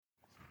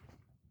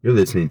You're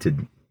listening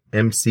to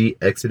MC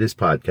Exodus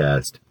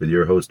Podcast with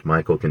your host,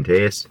 Michael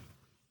Conteas.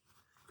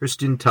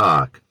 Christian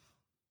Talk.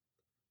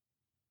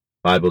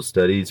 Bible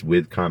studies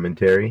with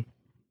commentary.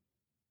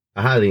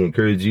 I highly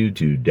encourage you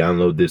to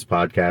download this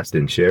podcast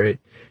and share it.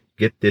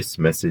 Get this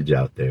message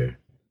out there.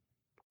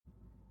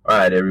 All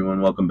right,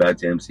 everyone. Welcome back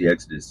to MC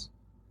Exodus.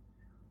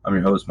 I'm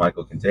your host,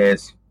 Michael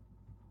Conteas.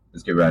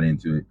 Let's get right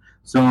into it.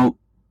 So,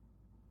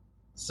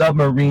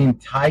 Submarine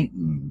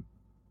Titan.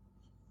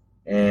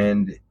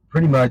 And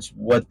pretty much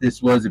what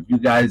this was, if you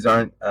guys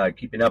aren't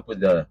keeping up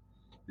with the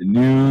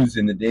news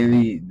and the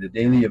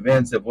daily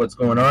events of what's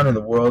going on in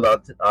the world,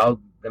 I'm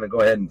going to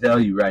go ahead and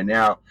tell you right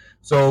now.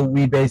 So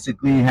we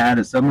basically had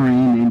a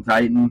submarine named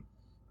Titan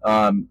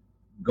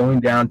going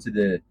down to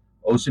the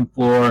ocean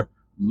floor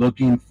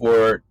looking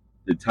for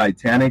the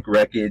Titanic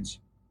wreckage.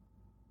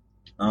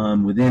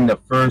 Within the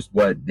first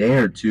day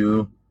or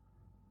two,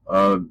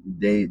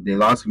 they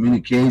lost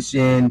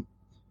communication.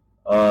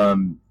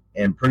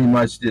 And pretty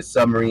much this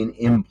submarine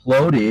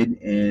imploded,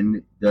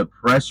 and the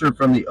pressure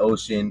from the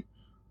ocean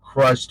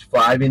crushed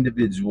 5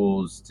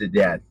 individuals to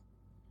death.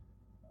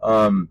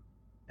 And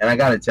I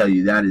got to tell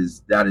you, that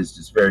is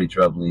just very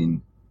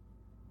troubling.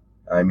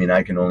 I mean,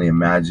 I can only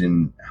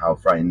imagine how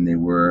frightened they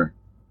were.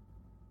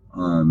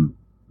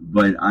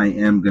 But I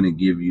am going to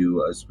give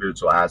you a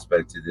spiritual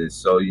aspect to this.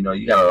 So, you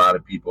got a lot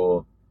of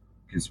people,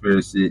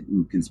 conspiracy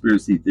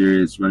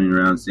theorists running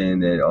around saying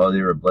that,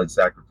 they were blood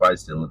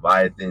sacrifice to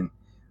Leviathan.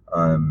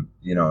 And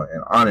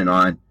on and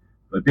on.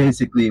 But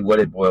basically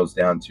what it boils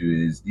down to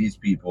is these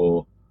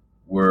people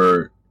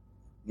were,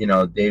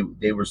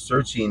 they were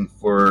searching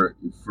for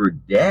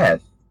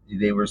death.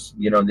 They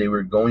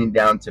were going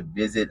down to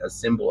visit a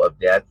symbol of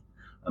death,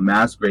 a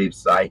mass grave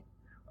site,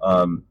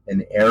 an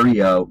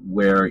area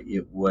where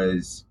it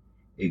was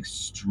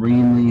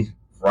extremely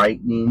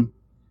frightening.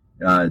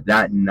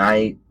 That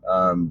night,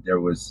 there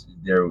was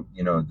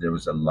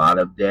a lot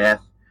of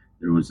death.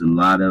 There was a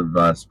lot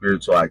of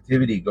spiritual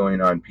activity going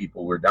on.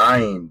 People were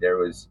dying.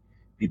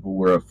 People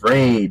were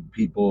afraid.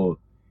 People,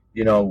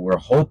 were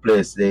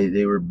hopeless.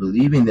 They were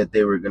believing that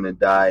they were going to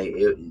die.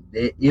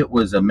 It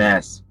was a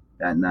mess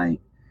that night.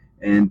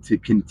 And to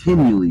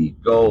continually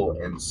go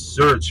and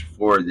search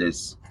for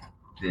this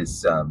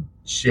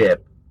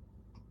ship,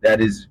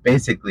 that is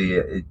basically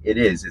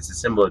it's a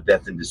symbol of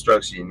death and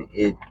destruction.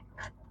 It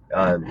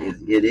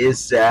is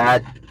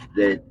sad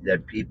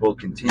that people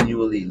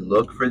continually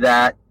look for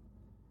that.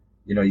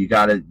 You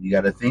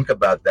gotta think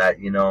about that.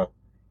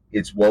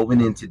 It's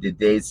woven into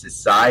today's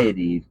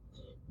society.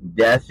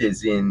 Death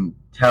is in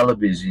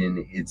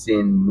television. It's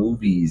in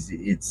movies.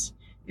 It's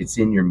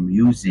in your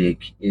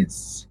music.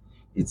 It's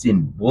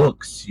in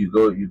books. You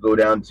go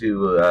down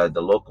to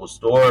the local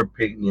store.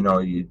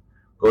 You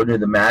go to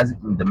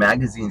the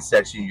magazine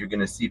section. You're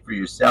gonna see for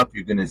yourself.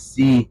 You're gonna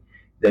see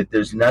that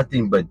there's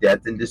nothing but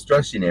death and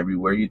destruction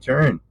everywhere you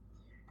turn.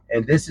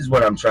 And this is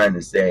what I'm trying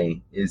to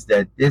say, is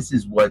that this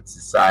is what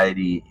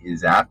society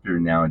is after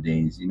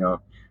nowadays.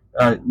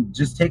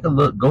 Just take a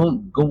look,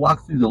 go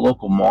walk through the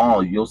local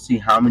mall. You'll see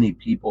how many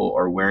people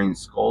are wearing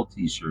skull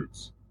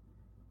t-shirts.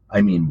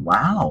 I mean,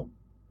 wow.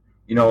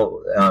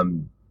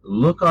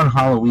 Look on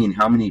Halloween,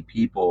 how many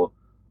people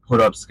put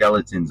up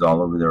skeletons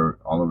all over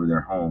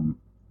their home.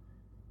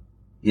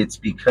 It's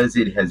because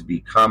it has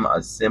become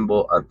a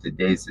symbol of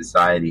today's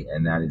society,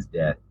 and that is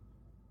death.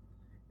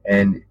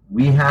 And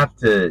we have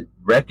to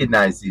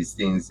recognize these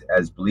things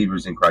as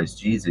believers in Christ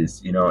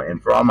Jesus,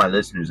 and for all my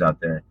listeners out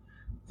there,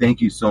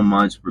 thank you so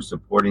much for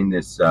supporting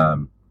this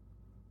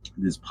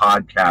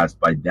podcast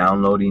by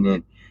downloading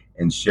it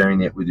and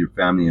sharing it with your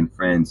family and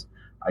friends.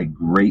 I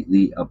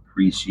greatly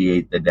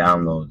appreciate the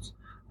downloads.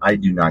 I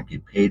do not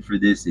get paid for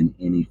this in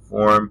any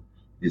form.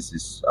 This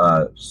is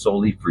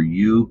solely for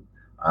you.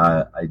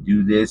 I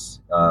do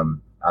this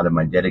out of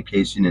my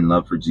dedication and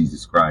love for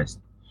Jesus Christ.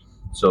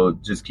 So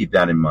just keep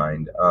that in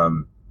mind.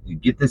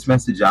 Get this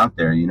message out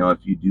there. If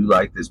you do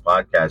like this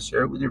podcast,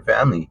 share it with your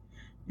family.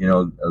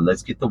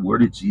 Let's get the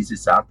word of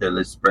Jesus out there.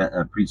 Let's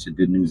preach the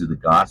good news of the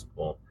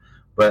gospel.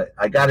 But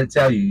I got to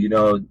tell you,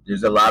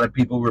 there's a lot of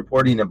people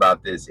reporting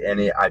about this,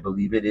 and I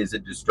believe it is a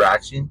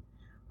distraction.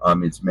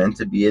 It's meant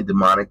to be a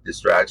demonic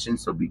distraction,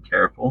 so be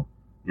careful.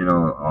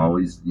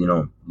 Always,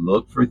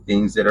 look for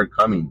things that are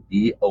coming.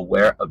 Be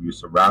aware of your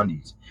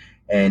surroundings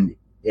and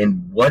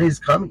what is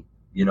coming.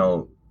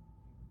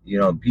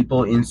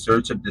 People in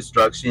search of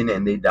destruction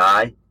and they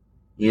die.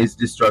 Is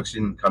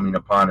destruction coming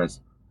upon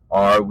us?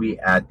 Are we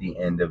at the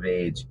end of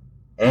age?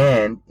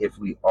 And if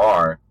we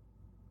are,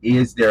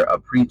 is there a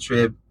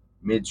pre-trib,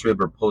 mid-trib,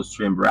 or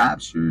post-trib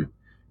rapture?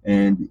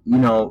 And,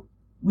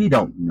 we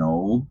don't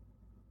know.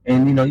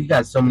 And, you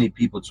got so many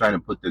people trying to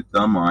put their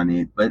thumb on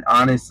it. But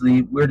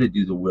honestly, we're to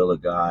do the will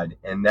of God.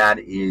 And that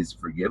is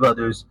forgive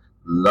others,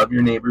 love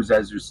your neighbors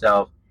as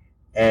yourself,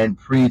 and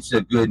preach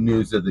the good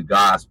news of the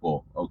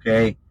gospel,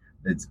 okay?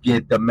 Let's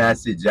get the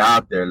message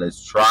out there.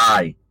 Let's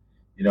try.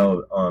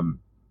 I'm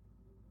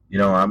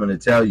going to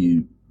tell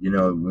you,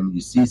 when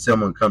you see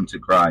someone come to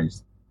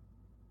Christ,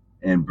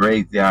 and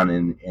break down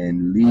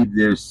and leave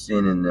their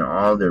sin and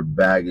all their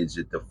baggage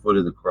at the foot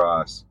of the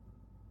cross.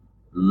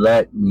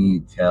 Let me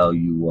tell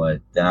you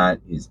what, that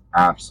is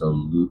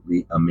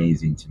absolutely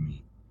amazing to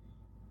me.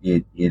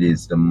 It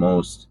is the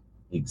most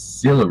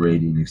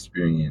exhilarating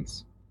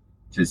experience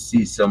to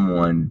see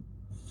someone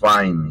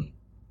finally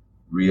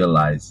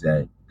realize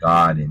that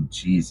God and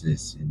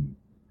Jesus and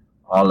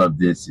all of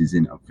this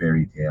isn't a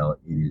fairy tale,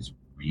 it is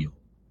real.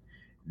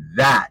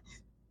 That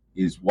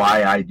is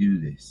why I do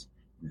this.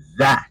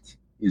 That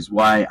is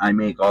why I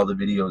make all the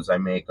videos I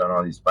make on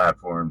all these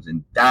platforms,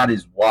 and that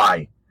is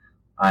why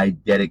I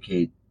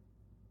dedicate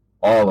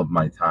all of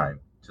my time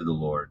to the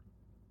Lord.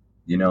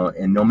 You know,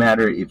 and no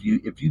matter if you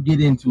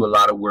get into a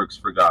lot of works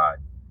for God,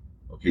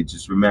 okay,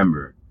 just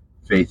remember,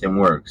 faith and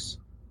works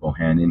go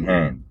hand in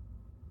hand.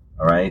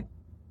 All right?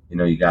 You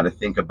know, you got to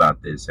think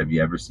about this. Have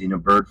you ever seen a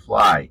bird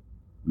fly?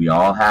 We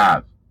all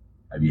have.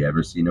 Have you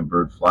ever seen a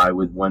bird fly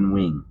with one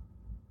wing?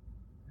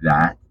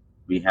 That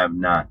we have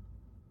not.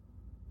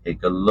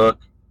 Take a look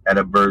at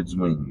a bird's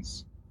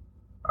wings.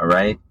 All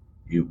right?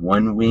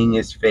 One wing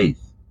is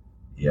faith.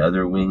 The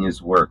other wing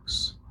is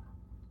works.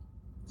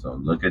 So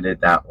look at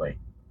it that way.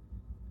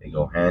 They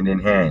go hand in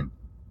hand.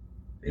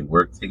 They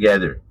work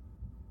together.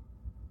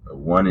 But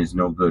one is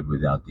no good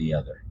without the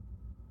other.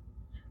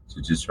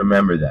 So just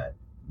remember that.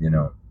 You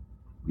know,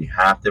 we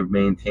have to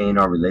maintain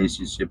our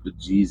relationship with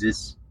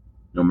Jesus,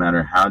 no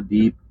matter how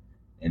deep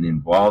and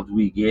involved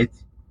we get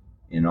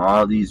in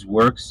all these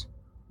works.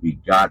 We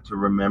got to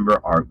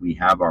remember we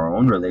have our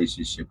own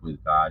relationship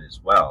with God as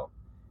well.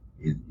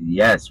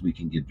 Yes, we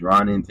can get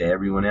drawn into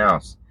everyone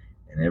else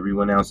and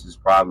everyone else's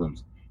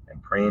problems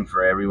and praying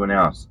for everyone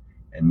else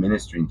and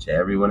ministering to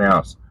everyone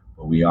else.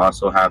 But we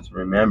also have to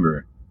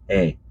remember,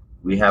 hey,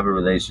 we have a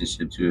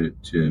relationship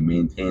to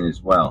maintain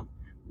as well.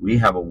 We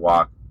have a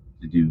walk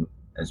to do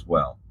as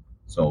well.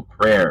 So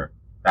prayer,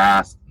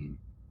 fasting,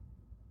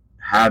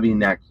 having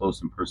that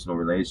close and personal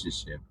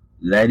relationship,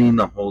 letting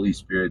the Holy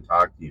Spirit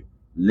talk to you,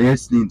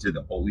 listening to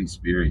the Holy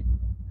Spirit,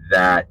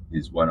 that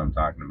is what I'm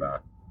talking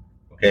about.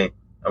 Okay,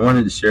 I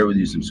wanted to share with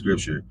you some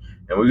scripture,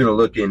 and we're going to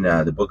look in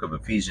the book of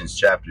Ephesians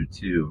chapter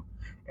 2,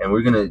 and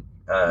we're going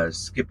to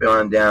skip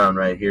on down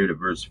right here to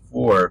verse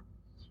 4,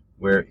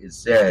 where it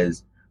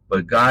says,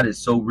 "But God is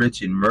so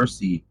rich in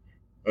mercy,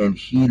 and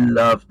he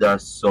loved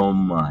us so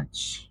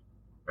much,"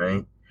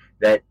 right?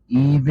 That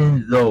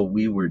even though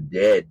we were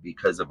dead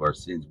because of our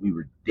sins, we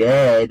were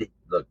dead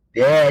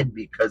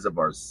because of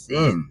our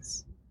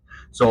sins.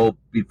 So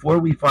before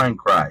we find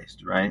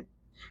Christ, right?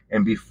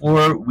 And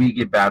before we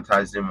get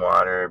baptized in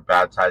water,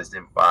 baptized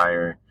in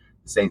fire,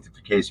 the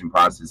sanctification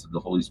process of the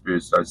Holy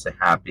Spirit starts to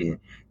happen.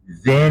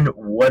 Then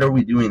what are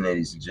we doing,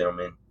 ladies and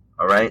gentlemen?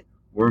 All right?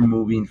 We're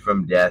moving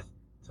from death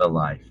to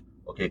life.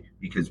 Okay?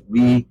 Because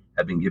we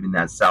have been given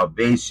that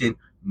salvation.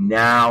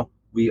 Now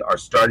we are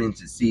starting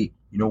to see,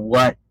 you know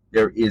what?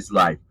 There is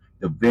life.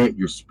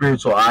 Your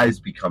spiritual eyes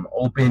become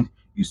opened.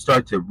 You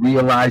start to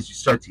realize, you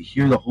start to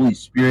hear the Holy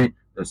Spirit,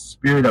 the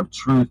Spirit of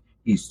truth.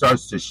 He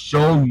starts to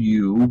show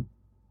you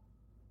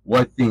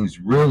what things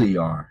really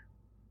are.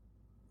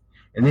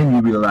 And then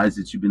you realize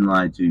that you've been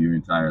lied to your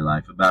entire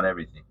life about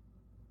everything.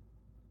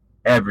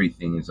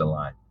 Everything is a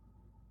lie.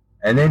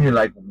 And then you're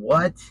like,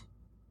 what?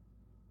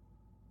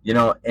 You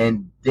know,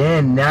 and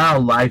then now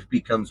life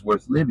becomes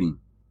worth living.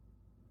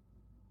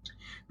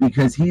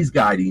 Because he's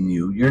guiding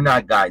you. You're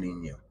not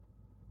guiding you.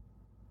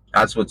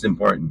 That's what's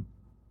important.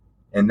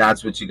 And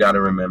that's what you got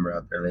to remember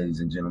out there, ladies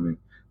and gentlemen.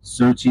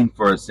 Searching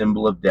for a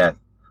symbol of death,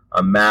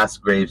 a mass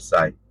grave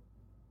site.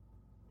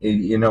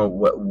 You know,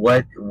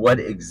 what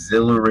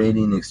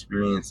exhilarating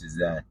experience is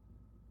that?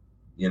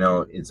 You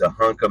know, it's a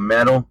hunk of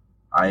metal.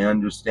 I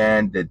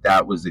understand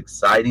that was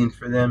exciting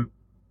for them,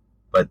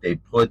 but they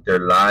put their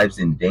lives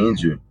in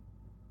danger.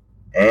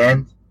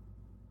 And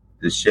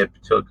the ship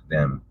took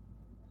them.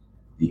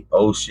 The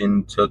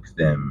ocean took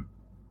them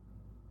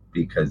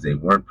because they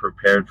weren't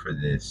prepared for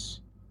this.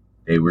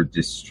 They were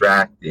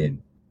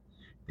distracted.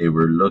 They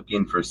were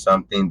looking for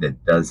something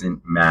that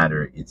doesn't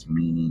matter. It's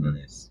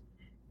meaningless.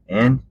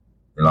 And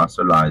they lost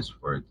their lives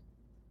for it.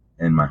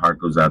 And my heart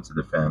goes out to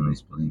the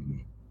families, believe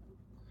me.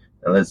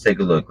 Now let's take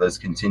a look. Let's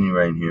continue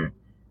right here.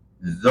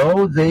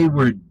 Though they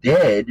were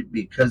dead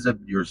because of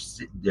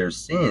their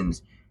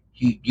sins,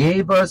 he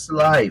gave us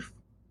life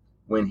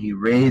when he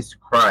raised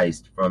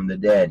Christ from the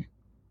dead.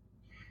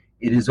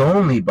 It is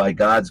only by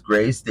God's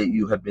grace that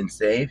you have been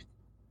saved.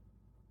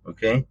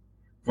 Okay?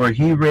 For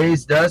he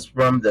raised us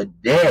from the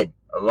dead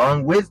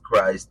along with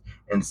Christ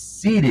and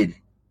seated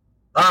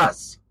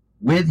us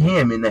with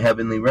him in the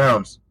heavenly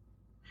realms,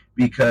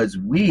 because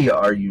we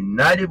are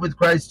united with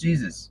Christ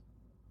Jesus.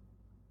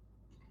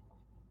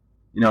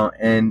 You know,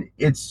 and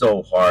it's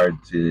so hard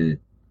to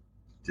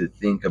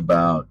think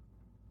about,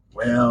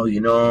 well, you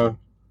know,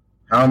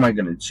 how am I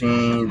going to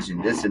change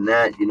and this and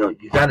that? You know,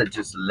 you got to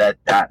just let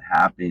that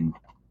happen.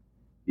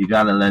 You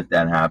got to let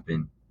that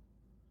happen.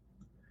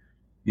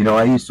 You know,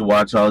 I used to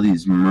watch all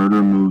these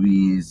murder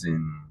movies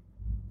and,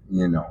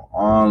 you know,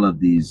 all of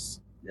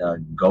these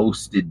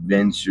ghost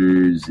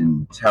adventures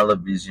and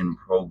television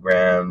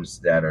programs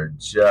that are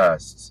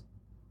just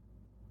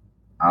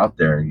out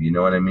there. You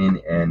know what I mean?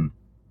 And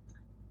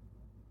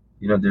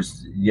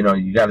there's,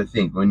 you got to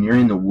think, when you're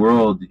in the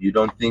world, you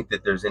don't think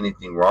that there's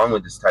anything wrong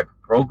with this type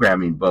of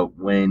programming, but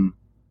when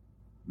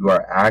you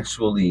are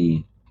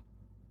actually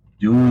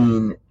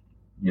doing,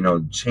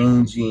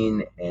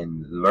 changing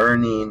and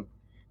learning,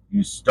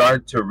 you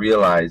start to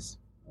realize,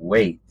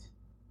 wait,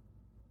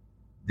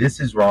 this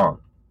is wrong.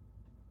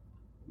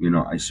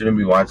 I shouldn't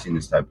be watching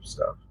this type of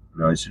stuff.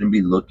 I shouldn't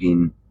be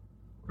looking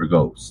for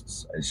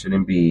ghosts. I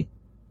shouldn't be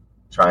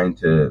trying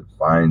to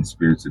find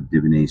spirits of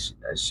divination.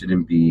 I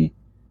shouldn't be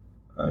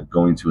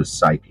going to a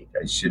psychic.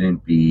 I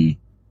shouldn't be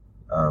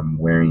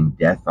wearing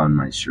death on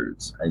my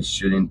shirts. I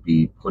shouldn't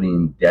be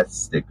putting death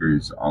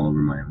stickers all over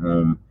my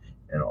home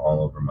and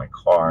all over my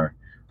car.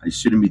 I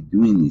shouldn't be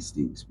doing these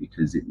things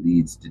because it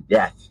leads to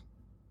death.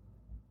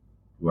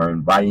 You are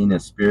inviting a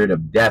spirit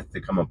of death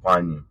to come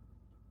upon you.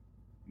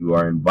 You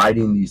are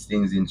inviting these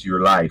things into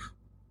your life.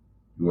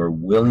 You are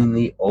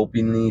willingly,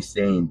 openly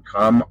saying,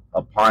 come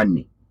upon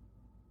me.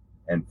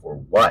 And for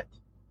what?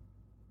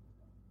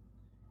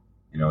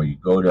 You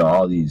go to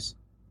all these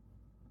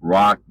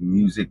rock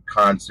music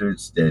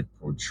concerts that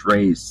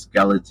portray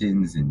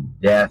skeletons and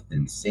death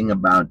and sing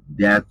about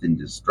death and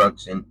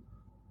destruction.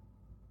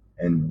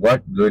 And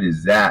what good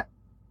is that?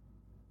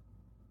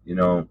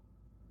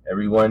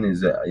 Everyone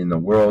is in the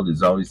world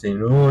is always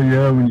saying, oh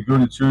yeah, when you go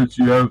to church,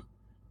 you have,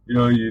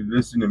 you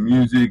listen to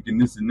music and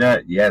this and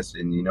that. Yes,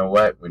 and you know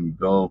what? When you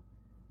go,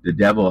 the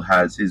devil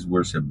has his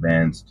worship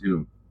bands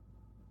too.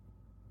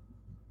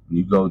 When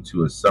you go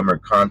to a summer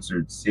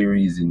concert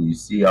series and you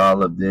see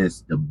all of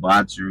this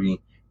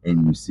debauchery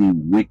and you see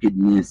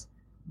wickedness,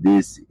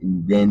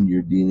 and then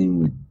you're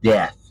dealing with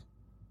death.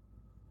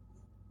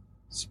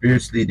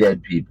 Spiritually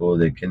dead people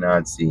that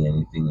cannot see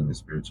anything in the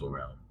spiritual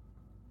realm.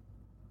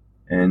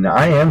 And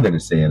I am going to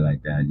say it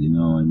like that,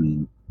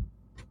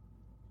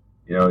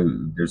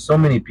 there's so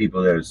many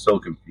people that are so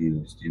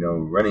confused,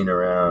 running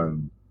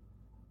around,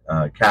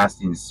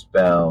 casting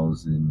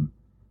spells and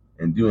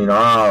doing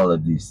all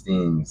of these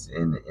things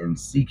and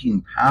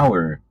seeking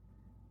power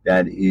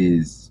that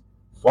is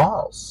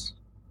false.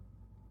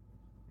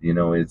 It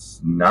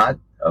is not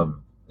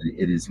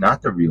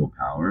the real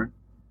power.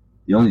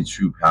 The only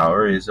true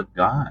power is of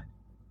God.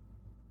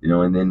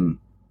 And then,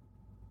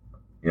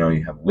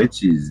 you have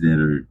witches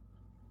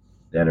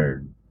that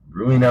are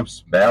brewing up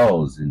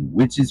spells, and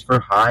witches for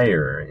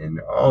hire,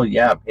 and oh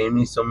yeah, pay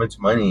me so much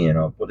money and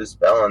I'll put a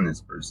spell on this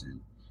person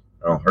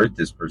and I'll hurt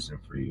this person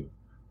for you.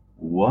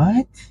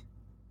 What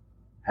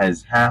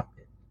has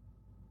happened?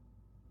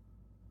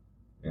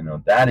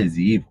 That is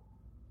evil.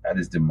 That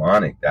is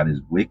demonic. That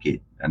is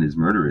wicked. That is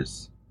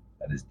murderous.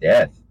 That is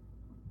death.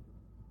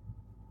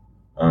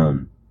 I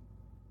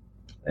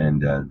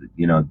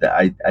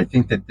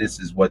think that this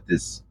is what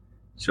this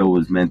show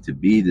was meant to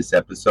be. This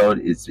episode,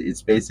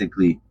 it's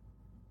basically,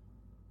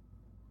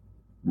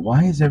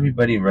 why is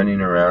everybody running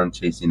around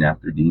chasing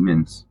after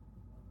demons?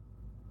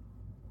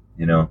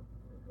 When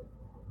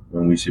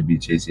we should be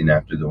chasing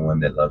after the one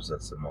that loves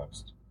us the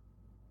most.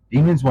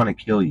 Demons want to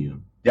kill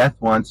you. Death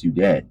wants you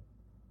dead.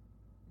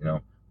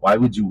 Why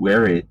would you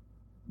wear it,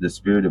 the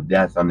spirit of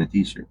death, on the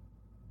t-shirt?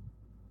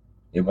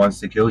 It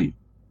wants to kill you.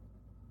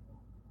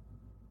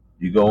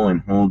 You go and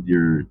hold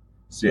your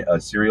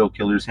serial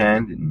killer's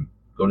hand and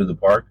go to the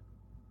park.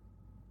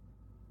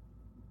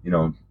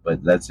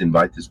 But let's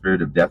invite the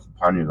spirit of death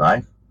upon your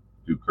life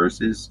through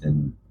curses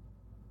and,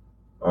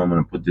 I'm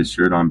going to put this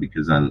shirt on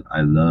because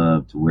I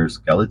love to wear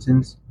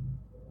skeletons.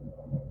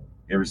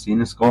 You ever seen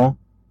a skull?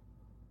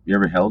 You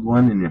ever held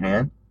one in your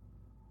hand?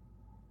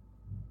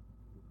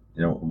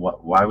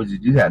 Why would you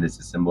do that? It's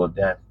a symbol of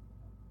death.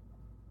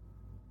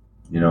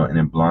 And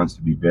it belongs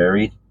to be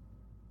buried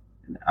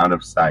and out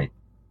of sight,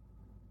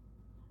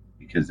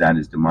 because that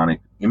is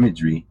demonic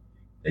imagery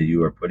that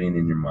you are putting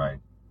in your mind.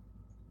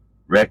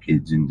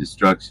 Wreckage and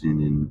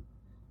destruction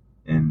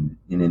and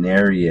in an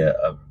area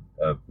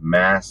of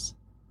mass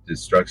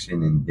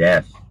destruction and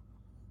death.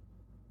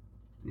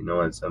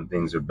 And some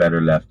things are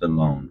better left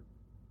alone.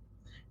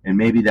 And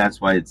maybe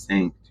that's why it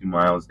sank 2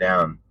 miles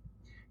down.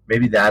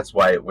 Maybe that's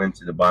why it went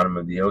to the bottom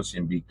of the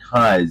ocean,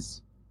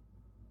 because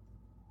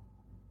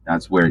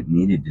that's where it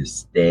needed to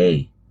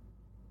stay.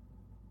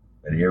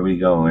 But here we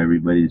go,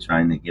 everybody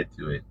trying to get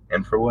to it.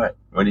 And for what?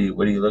 What are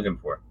you looking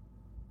for?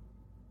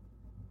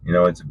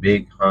 It's a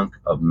big hunk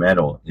of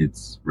metal.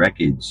 It's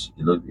wreckage.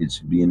 It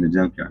should be in the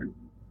junkyard.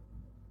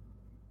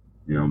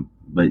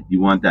 But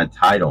you want that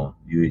title.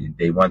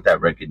 They want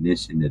that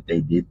recognition that they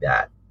did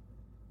that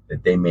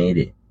they made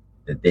it,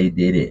 that they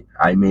did it.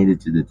 I made it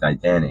to the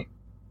Titanic.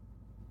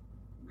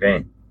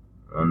 Okay.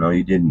 Oh, no,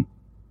 you didn't.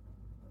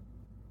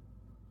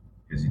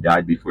 Because you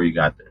died before you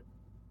got there.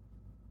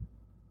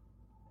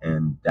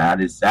 And that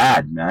is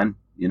sad, man.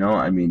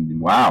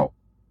 Wow.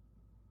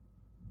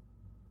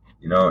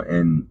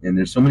 And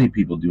there's so many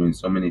people doing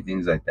so many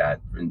things like that.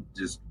 And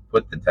just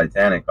put the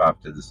Titanic off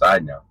to the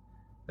side now.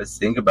 Let's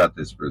think about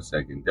this for a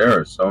second. There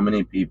are so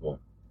many people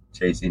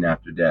chasing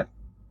after death.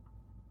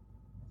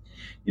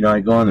 I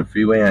go on the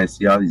freeway and I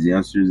see all these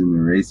youngsters and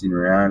they're racing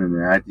around and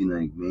they're acting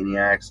like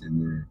maniacs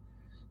and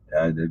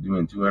they're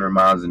doing 200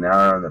 miles an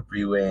hour on the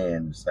freeway,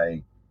 and it's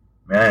like,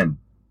 man,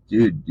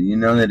 dude, do you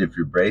know that if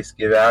your brakes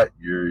give out,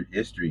 you're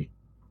history?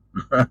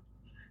 Do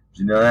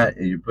you know that?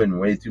 You're putting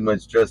way too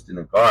much trust in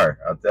a car.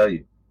 I'll tell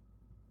you.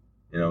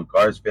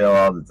 Cars fail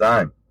all the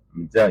time. Let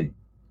me tell you.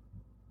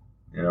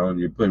 And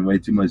you're putting way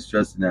too much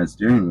trust in that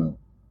steering wheel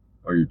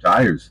or your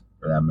tires,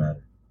 for that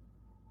matter.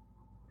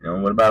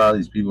 What about all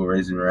these people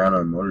racing around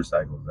on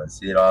motorcycles? I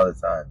see it all the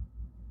time.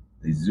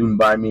 They zoom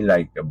by me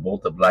like a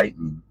bolt of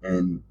lightning,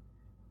 and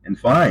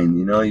fine,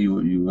 you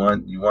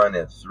want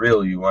a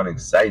thrill, you want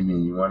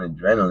excitement, you want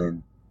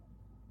adrenaline,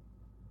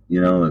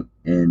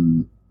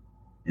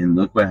 and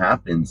look what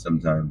happens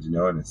sometimes,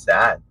 and it's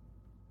sad.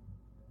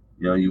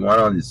 You want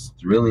all this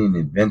thrilling,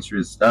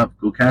 adventurous stuff.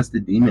 Go cast a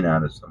demon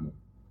out of someone.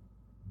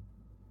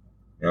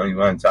 You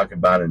want to talk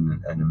about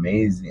an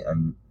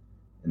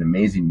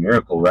amazing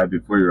miracle right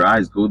before your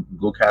eyes. Go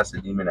cast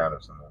a demon out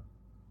of someone.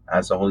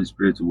 Ask the Holy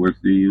Spirit to work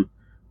through you.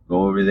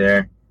 Go over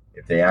there.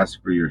 If they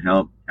ask for your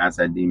help, cast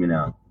that demon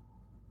out.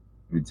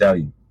 Let me tell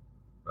you.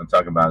 I'm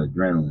talking about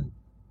adrenaline.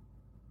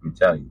 Let me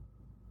tell you.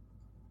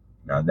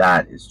 Now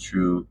that is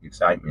true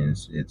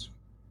excitement.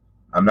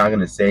 I'm not going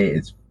to say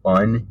it's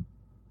fun,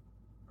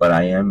 but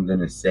I am going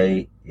to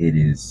say it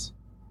is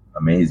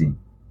amazing,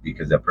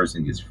 because that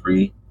person gets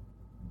free.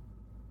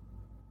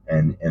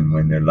 And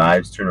when their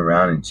lives turn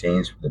around and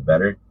change for the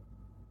better,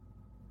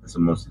 that's the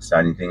most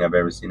exciting thing I've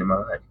ever seen in my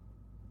life.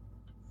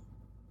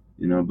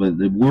 But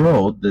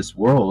this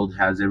world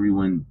has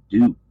everyone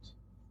duped,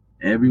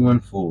 everyone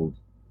fooled,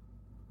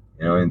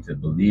 into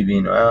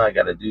believing, oh, I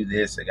got to do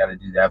this, I got to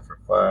do that for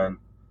fun.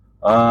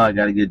 Oh, I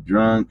got to get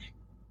drunk,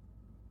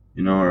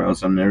 or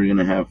else I'm never going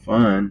to have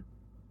fun.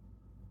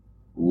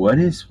 What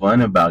is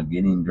fun about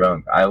getting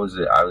drunk? I was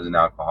an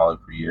alcoholic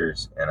for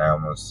years, and I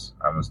almost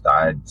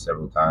died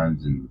several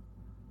times, and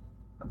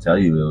I'll tell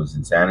you, it was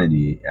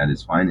insanity at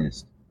its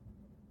finest.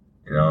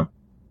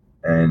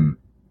 And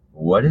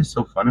what is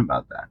so fun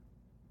about that?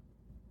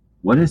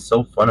 What is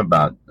so fun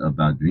about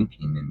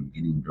drinking and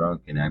getting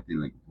drunk and acting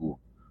like a fool?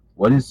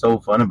 What is so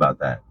fun about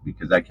that?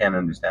 Because I can't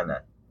understand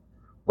that.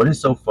 What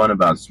is so fun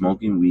about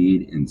smoking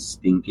weed and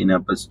stinking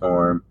up a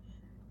storm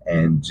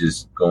and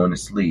just going to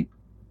sleep?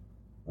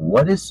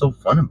 What is so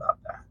fun about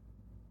that?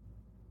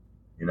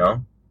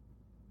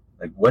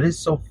 Like, what is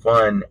so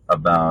fun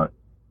about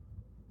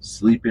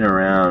sleeping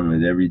around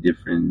with every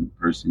different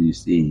person you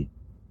see,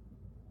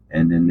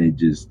 and then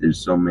there's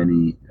so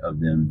many of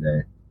them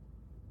that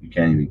you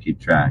can't even keep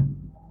track.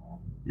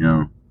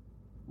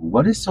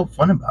 What is so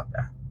fun about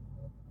that?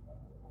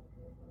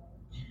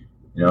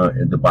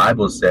 The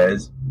Bible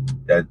says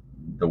that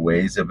the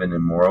ways of an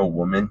immoral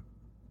woman,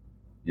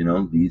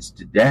 leads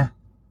to death.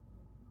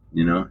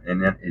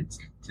 And then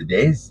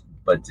today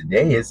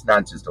it's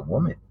not just a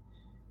woman,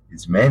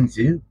 it's men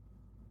too.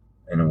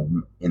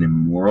 And an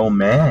immoral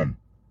man,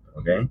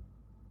 okay?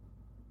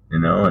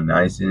 A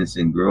nice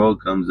innocent girl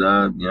comes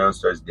up,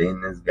 starts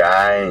dating this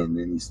guy, and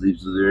then he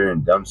sleeps with her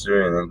and dumps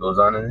her, and then goes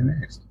on to the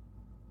next.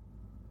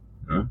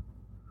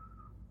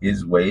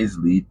 His ways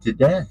lead to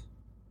death.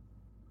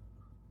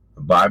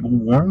 The Bible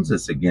warns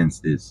us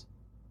against this.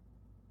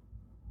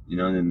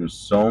 And there's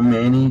so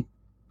many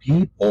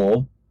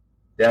people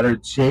that are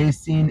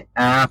chasing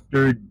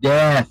after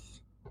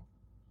death,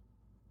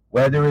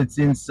 whether it's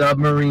in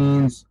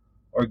submarines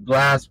or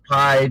glass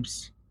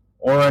pipes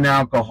or an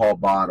alcohol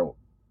bottle.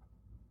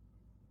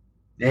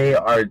 They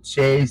are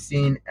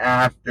chasing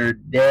after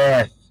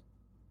death.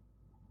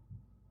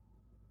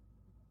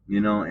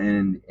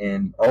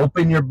 And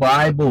open your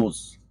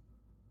Bibles.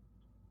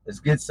 Let's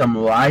get some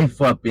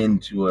life up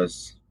into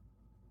us.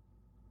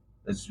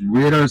 Let's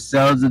rid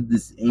ourselves of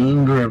this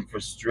anger and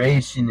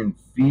frustration and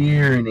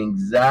fear and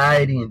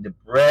anxiety and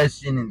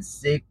depression and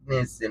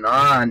sickness and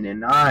on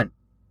and on.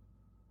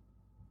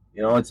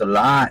 It's a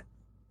lot.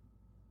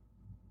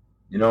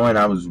 And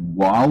I was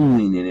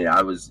wallowing in it.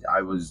 I was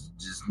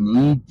just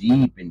knee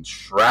deep and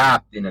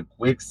trapped in a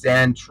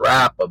quicksand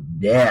trap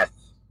of death.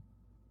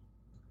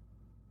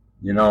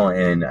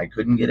 And I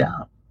couldn't get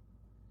out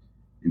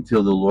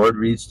until the Lord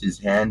reached his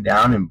hand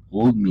down and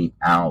pulled me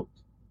out.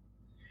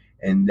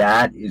 And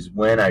that is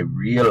when I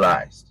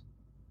realized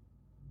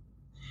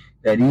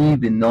that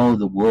even though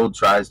the world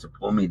tries to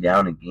pull me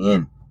down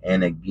again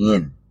and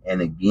again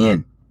and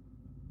again,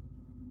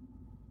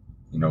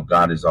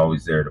 God is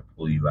always there to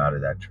pull you out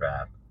of that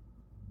trap.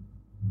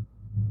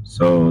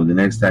 So the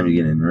next time you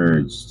get an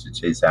urge to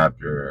chase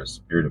after a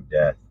spirit of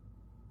death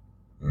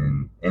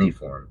in any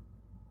form,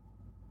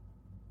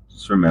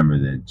 just remember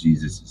that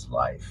Jesus is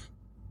life.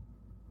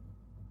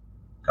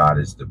 God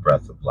is the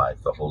breath of life,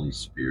 the Holy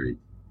Spirit.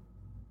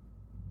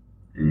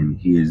 And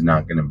he is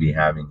not going to be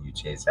having you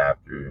chase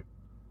after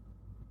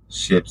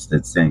ships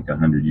that sank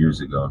 100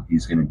 years ago.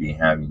 He's going to be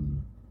having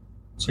you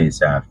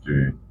chase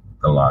after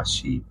the lost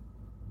sheep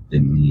that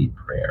need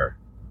prayer,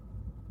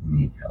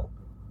 need help.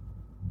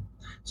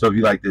 So if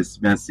you like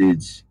this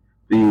message,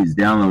 please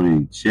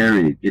download it, share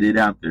it, get it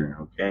out there,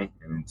 okay?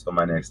 And until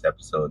my next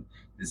episode,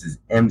 This is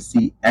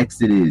MC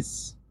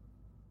Exodus.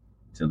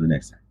 Till the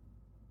next time.